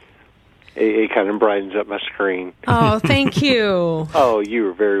Rich. It kind of brightens up my screen. Oh, thank you. Oh, you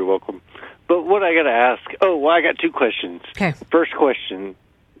are very welcome. But what I got to ask... Oh, well, I got two questions. Okay. First question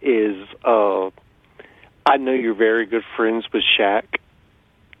is, I know you're very good friends with Shaq.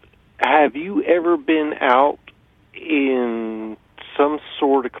 Have you ever been out in some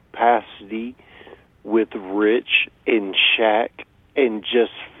sort of capacity with Rich and Shaq and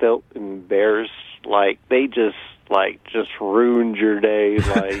just felt embarrassed, like they just ruined your day,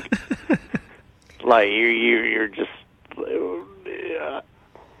 like you're just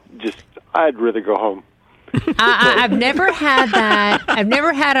I'd rather go home. I've never had that. I've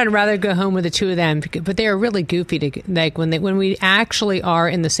never had I'd rather go home with the two of them, but they are really goofy. When we actually are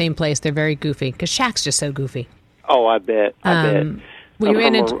in the same place, they're very goofy because Shaq's just so goofy. Oh, I bet. We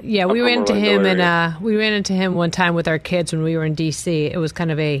ran into him one time with our kids when we were in D.C. It was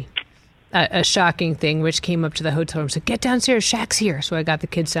kind of a shocking thing. Rich came up to the hotel room and said, "Get downstairs, Shaq's here." So I got the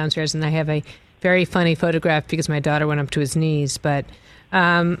kids downstairs, and I have a very funny photograph because my daughter went up to his knees. But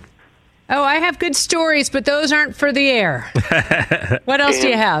I have good stories, but those aren't for the air. What else do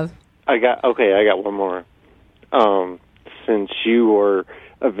you have? I got one more. Since you are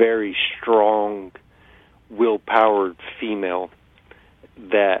a very strong, will-powered female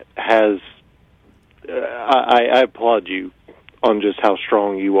that has, I applaud you on just how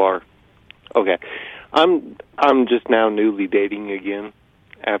strong you are. Okay, I'm just now newly dating again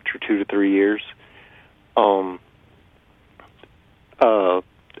after 2 to 3 years.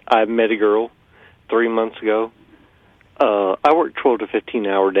 I met a girl 3 months ago. I work 12 to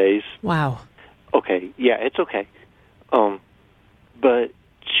 15-hour days. Wow. Okay, yeah, it's okay. But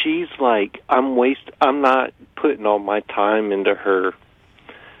she's like, I'm not putting all my time into her.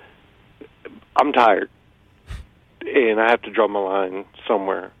 I'm tired, and I have to draw my line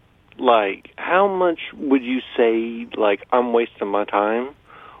somewhere. Like, how much would you say, like, I'm wasting my time?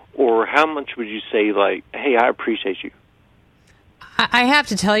 Or how much would you say, like, hey, I appreciate you? I have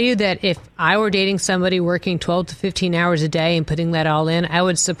to tell you that if I were dating somebody working 12 to 15 hours a day and putting that all in, I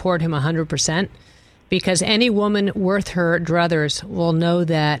would support him 100%. Because any woman worth her druthers will know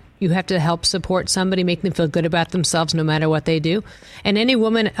that you have to help support somebody, make them feel good about themselves no matter what they do. And any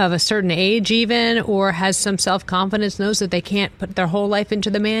woman of a certain age even or has some self-confidence knows that they can't put their whole life into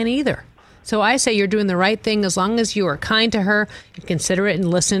the man either. So I say you're doing the right thing as long as you are kind to her, and considerate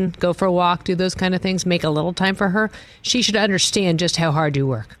and listen, go for a walk, do those kind of things, make a little time for her. She should understand just how hard you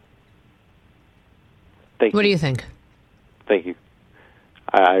work. Thank you. What do you think? Thank you.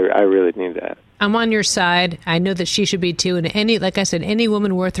 I really need that. I'm on your side. I know that she should be too. And like I said, any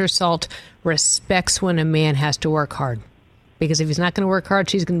woman worth her salt respects when a man has to work hard. Because if he's not going to work hard,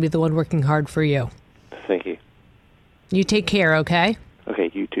 she's going to be the one working hard for you. Thank you. You take care, okay?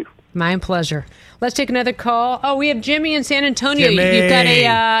 Okay, you too. My pleasure. Let's take another call. Oh, we have Jimmy in San Antonio. Jimmy.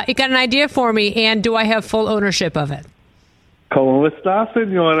 You got an idea for me, and do I have full ownership of it? ¿Cómo está,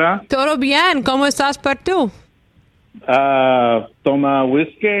 señora? Todo bien. ¿Cómo estás por tú? Toma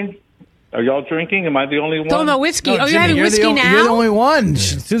whiskey. Are y'all drinking? Am I the only one? Toma whiskey. No, you're Jimmy, having whiskey now? You're the only one.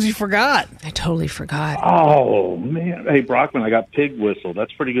 Susie forgot. I totally forgot. Oh, man. Hey, Brockman, I got pig whistle.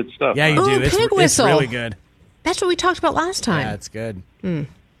 That's pretty good stuff. Yeah, you Ooh, do. pig whistle. It's really good. That's what we talked about last time. Yeah, it's good. Mm.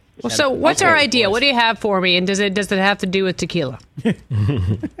 Well, so what's our idea? What do you have for me? And does it have to do with tequila?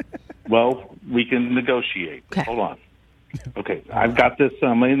 Well, we can negotiate. Okay. Hold on. Okay, I've got this.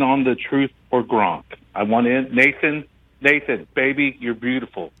 I'm in on the truth or Gronk. I want in. Nathan, baby, you're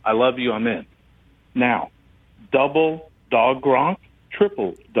beautiful. I love you. I'm in. Now, double dog Gronk,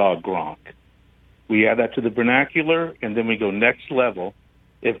 triple dog Gronk. We add that to the vernacular, and then we go next level.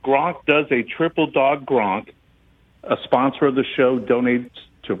 If Gronk does a triple dog Gronk, a sponsor of the show donates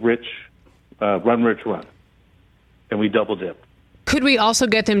to Run Rich Run, and we double dip. Could we also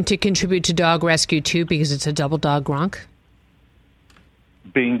get them to contribute to Dog Rescue too, because it's a double dog Gronk?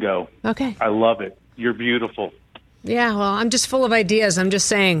 Bingo. Okay. I love it. You're beautiful. Yeah, well, I'm just full of ideas. I'm just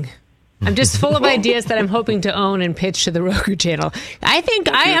saying. I'm just full of ideas that I'm hoping to own and pitch to the Roku channel. I think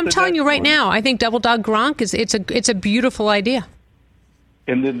I'm telling you right now, I think Double Dog Gronk it's a beautiful idea.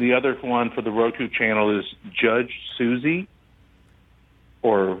 And then the other one for the Roku channel is Judge Susie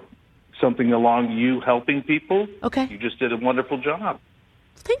or something along you helping people. Okay. You just did a wonderful job.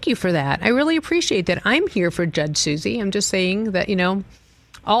 Thank you for that. I really appreciate that. I'm here for Judge Susie. I'm just saying that,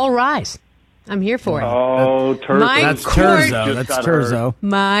 all rise. I'm here for it. Oh, Turzo. That's Turzo. That's Turzo.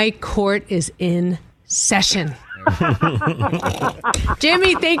 My court is in session.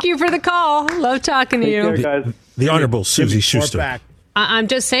 Jimmy, thank you for the call. Love talking to you. Take care, guys. The Honorable Susie Schuster. I'm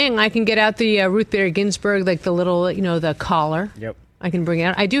just saying I can get out the Ruth Bader Ginsburg, like the little, the collar. Yep. I can bring it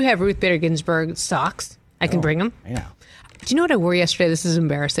out. I do have Ruth Bader Ginsburg socks. I can bring them. I know. Do you know what I wore yesterday? This is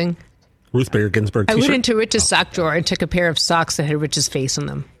embarrassing. Ruth Bader Ginsburg t-shirt? I went into Rich's sock drawer and took a pair of socks that had Rich's face on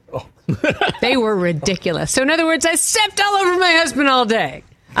them. Oh. They were ridiculous. So in other words, I stepped all over my husband all day.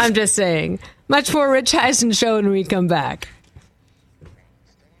 I'm just saying. Much more Rich Hynson show when we come back.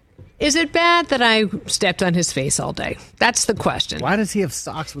 Is it bad that I stepped on his face all day? That's the question. Why does he have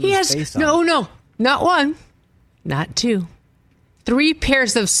socks with his face on? No. Not one. Not two. 3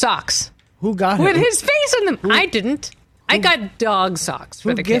 pairs of socks. Who got him? With his face on them. I didn't. I got dog socks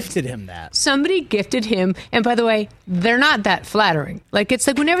for the kids. Who gifted him that? Somebody gifted him. And by the way, they're not that flattering. Like, it's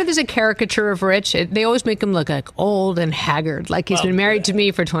like whenever there's a caricature of Rich, they always make him look like old and haggard. Like he's been married to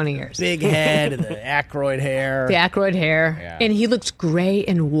me for 20 years. Big head and the Aykroyd hair. The Aykroyd hair. Yeah. And he looks gray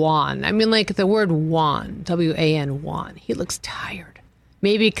and wan. I mean, like the word wan, W-A-N, wan. He looks tired.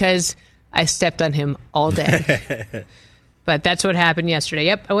 Maybe because I stepped on him all day. But that's what happened yesterday.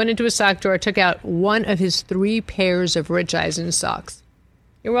 Yep, I went into a sock drawer, took out one of his 3 pairs of Rich Eisen socks.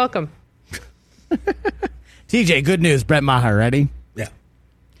 You're welcome. TJ, good news. Brett Maher, ready? Yeah.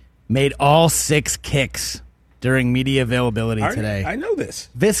 Made all 6 kicks during media availability today. I know this.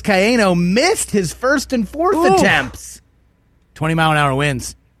 Vizcaíno missed his first and fourth attempts. 20-mile-an-hour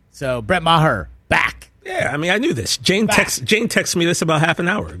winds. So Brett Maher, back. Yeah, I mean, I knew this. Jane texted me this about half an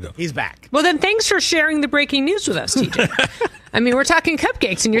hour ago. He's back. Well, then thanks for sharing the breaking news with us, TJ. I mean, we're talking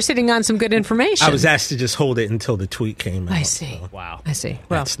cupcakes, and you're sitting on some good information. I was asked to just hold it until the tweet came out. I see. So. Wow. I see.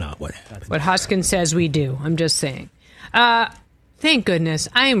 Well, that's not what happened. What Hoskins says we do. I'm just saying. Thank goodness.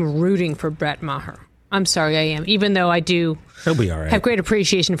 I am rooting for Brett Maher. I'm sorry, I am. Even though I do He'll be all right. Have great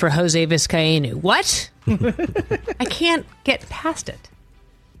appreciation for Jose Vizcaíno. What? I can't get past it.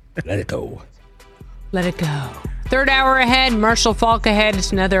 Let it go. Let it go. Third hour ahead. Marshall Falk ahead.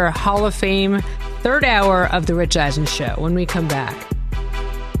 It's another Hall of Fame third hour of the Rich Eisen Show when we come back.